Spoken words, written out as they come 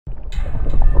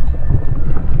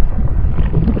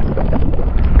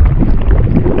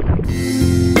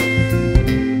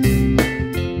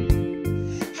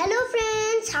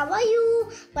How are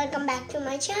you? Welcome back to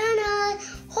my channel.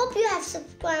 Hope you have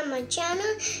subscribed my channel.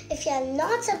 If you have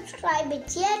not subscribed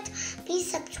it yet, please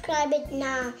subscribe it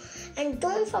now. And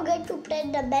don't forget to press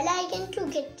the bell icon to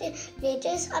get the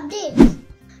latest updates.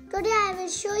 Today I will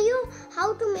show you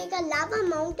how to make a lava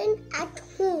mountain at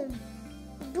home.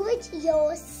 Do it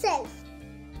yourself.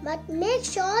 But make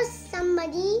sure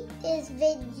somebody is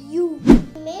with you.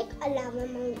 To make a lava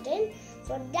mountain,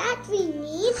 for that we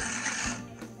need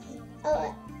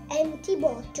an empty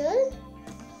bottle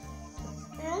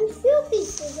and few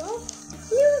pieces of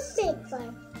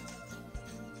newspaper.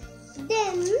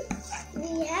 Then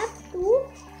we have to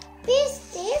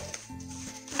paste it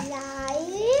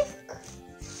like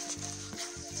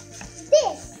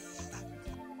this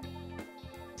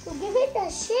to give it a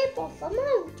shape of a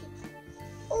mountain.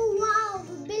 Oh wow,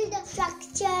 we built a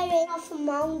structure of a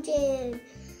mountain.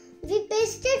 We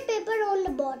pasted paper on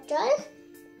the bottle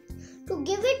to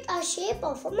give it a shape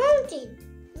of a mountain.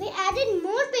 We added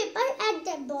more paper at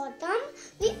the bottom.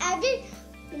 We added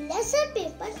lesser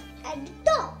paper at the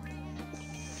top.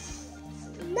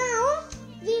 Now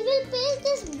we will paste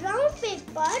this brown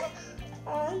paper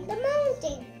on the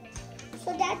mountain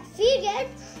so that we get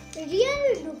a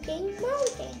real looking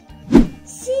mountain.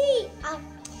 See, a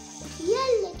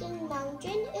real looking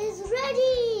mountain is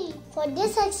ready. For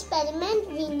this experiment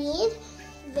we need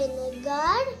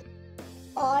vinegar,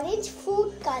 orange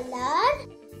food color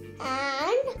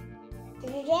and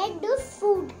red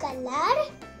food color.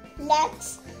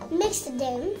 Let's mix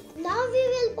them. Now we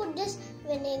will put this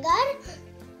vinegar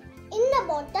in the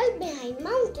bottle behind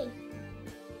mountain.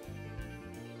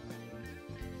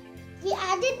 We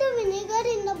added the vinegar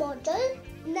in the bottle.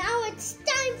 Now it's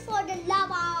time for the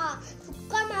lava to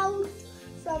come out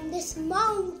from this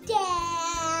mountain.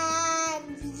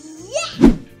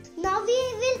 Yeah! Now we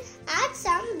will add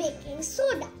some baking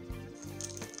soda.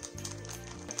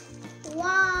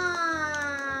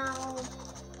 Wow!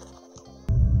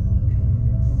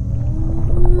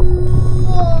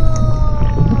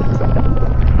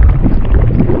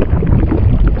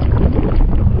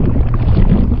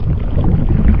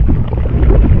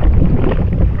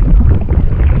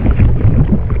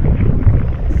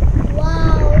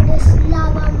 Wow, this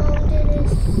lava mountain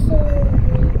is so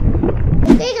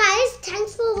big. Okay guys,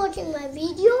 thanks for watching my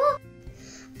video.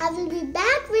 I will be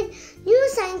back with new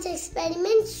science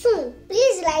experiments soon.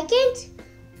 Please like it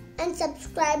and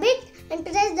subscribe it and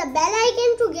press the bell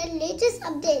icon to get latest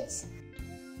updates.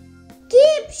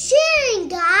 Keep sharing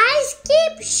guys,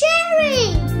 keep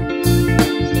sharing.